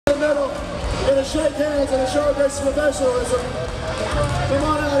middle. We're gonna shake hands and a show of grace professionalism. Come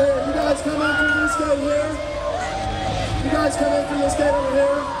on out here. You guys come in through this gate here. You guys come in through this gate over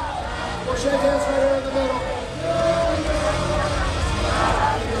here. We'll shake hands right here in the middle.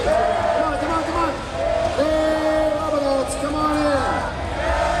 Come on, come on, come on. Hey, Robonauts, come on in.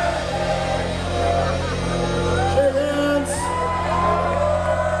 Shake hands.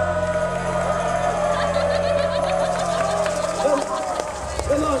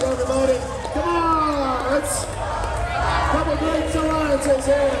 Good luck, everybody. Come on. Let's a couple great alliances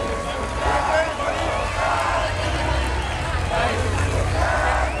here.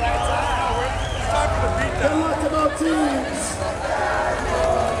 Good luck to both teams.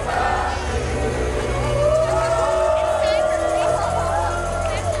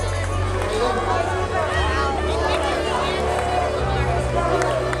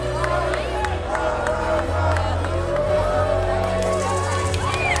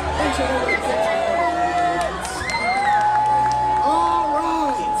 All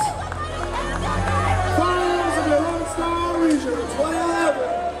right. Finals of the Lone Star Region 2011.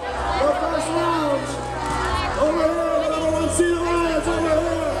 The first round. Over here, the number 1 seed alliance. Over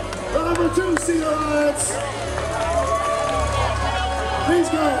here, the number 2 seed alliance. These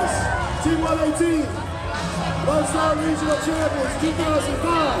guys, Team 118, Lone Star Regional Champions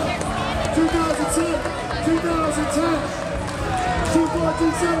 2005, 2007, 2010.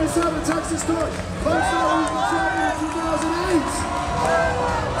 1477 Texas Torque, Lone Star Regional Champion 2008.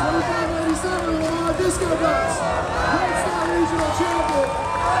 2587 DiscoBots, Lone Star Regional Champion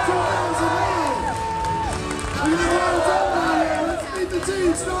 2009. We got a lot of time out here. Let's meet the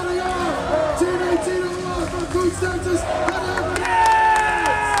team starting off. Team 1801 from Coos, Texas.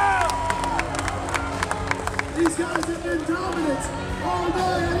 These guys have been dominant all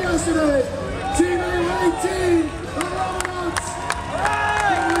day and yesterday. Team 18, the Robonauts.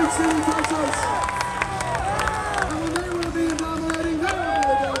 City, Texas. And when they will be dominating, they will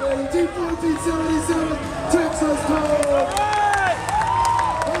be dominating. Team 1477, Texas Torque.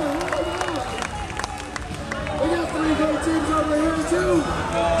 We got 3 great teams over here too.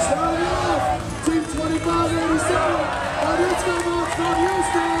 Starting off, Team 2587, the DiscoBots from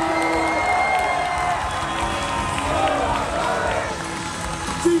Houston.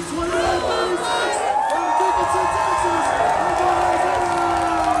 Team 2836 from Dickinson, Texas.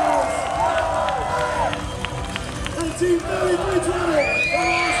 Team 3320 from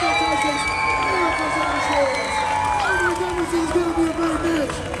Austin, Texas. Miracles on the shores. Oh my goodness, this is going to be a great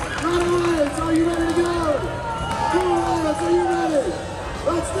match. Right, Alliance, are you ready to go? Come on, Alliance, are you ready?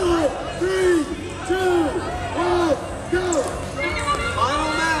 Let's do it. 3, 2, 1, go.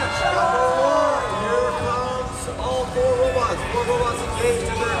 Final match, number 1. Here comes all 4 robots. 4 robots engaged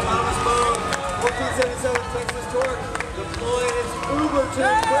in their autonomous mode. 1477 Texas Torque deploying its Uber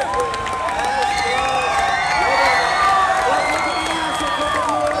too quickly as strong.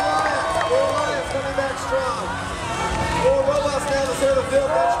 4 robots down the center of the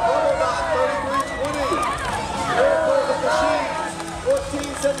field. That's Robonauts 3320. Miracles of Machines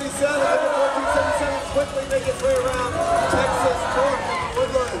 1477. Number 1477 quickly make its way around Texas Torque from the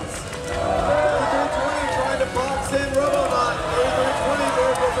Woodlands. 3320 trying to box in Robonaut. 3320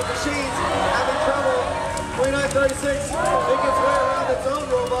 Miracles of Machines having trouble. 2936 make its way around its own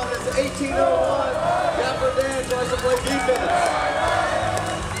robot as 1801 Dapper tries to play defense.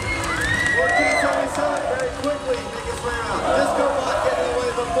 1477 very quickly make its way around. DiscoBot getting away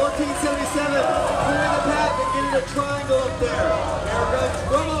from 1477, clearing the path and getting a triangle up there. Here comes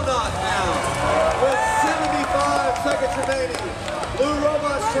Robonaut now with 75 seconds remaining. Blue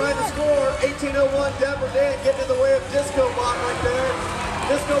robots trying to score. 1801 Dapper Dan getting in the way of DiscoBot right there.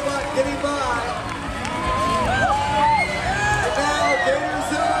 DiscoBot getting by. And now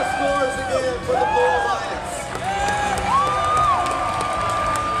Gatorzillas scores again for the Blue Alliance.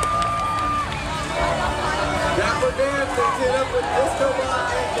 Dapper Dan picks it up with DiscoBot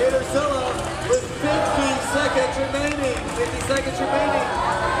and Gatorzillas with 50 seconds remaining. 50 seconds remaining.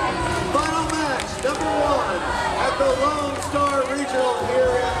 Final match, number 1 at the Lone Star Regional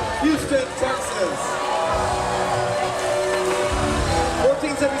here in Houston, Texas.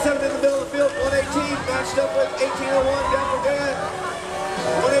 1477 in the middle of the field. 118 matched up with 1801 Dapper Dan.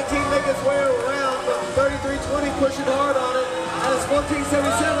 118 making its way around, but 3320 pushing hard on it as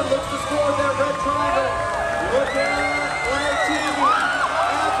 1477 looks to score that red triangle. Look at 118 as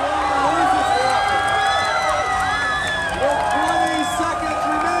one loses one. With 20 seconds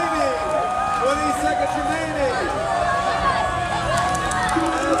remaining. 20 seconds remaining.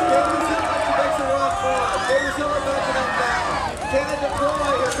 As Gatorzillas makes a run for it. Gatorzillas backing up now. Can it deploy?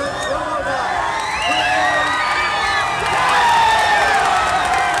 Here comes Robonauts.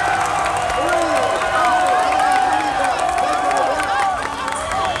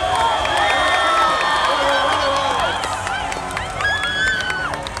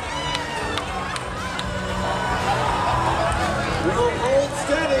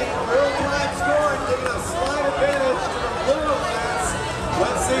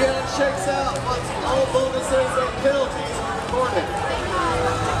 shakes out once all bonuses and penalties are recorded.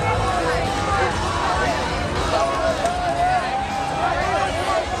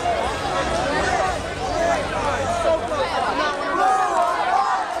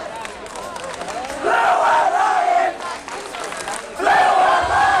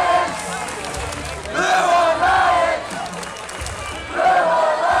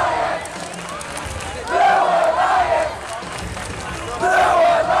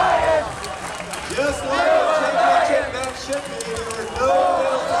 Just like the championship match should be, there were no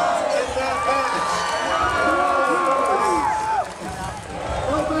penalties in that match.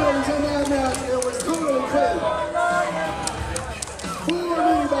 No penalties in that match. It was totally clean. 4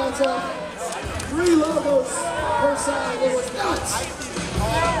 mini-bots up, 3 logos per side. It was nuts.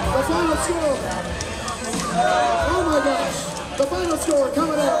 The final score. Oh my gosh. The final score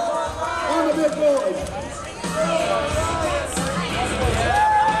coming up on the big board.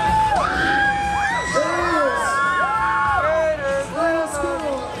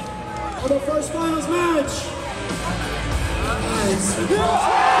 The first finals match. Nice. Oh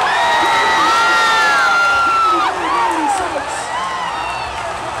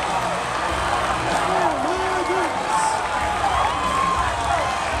my goodness.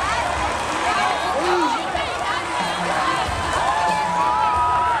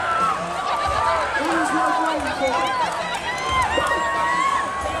 That is worth waiting for.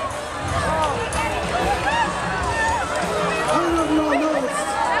 I don't know if you all noticed.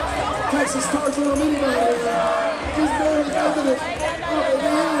 Texas starts on a mini-bot here. Just barely evident up in the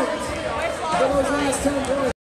end for those last 10 points.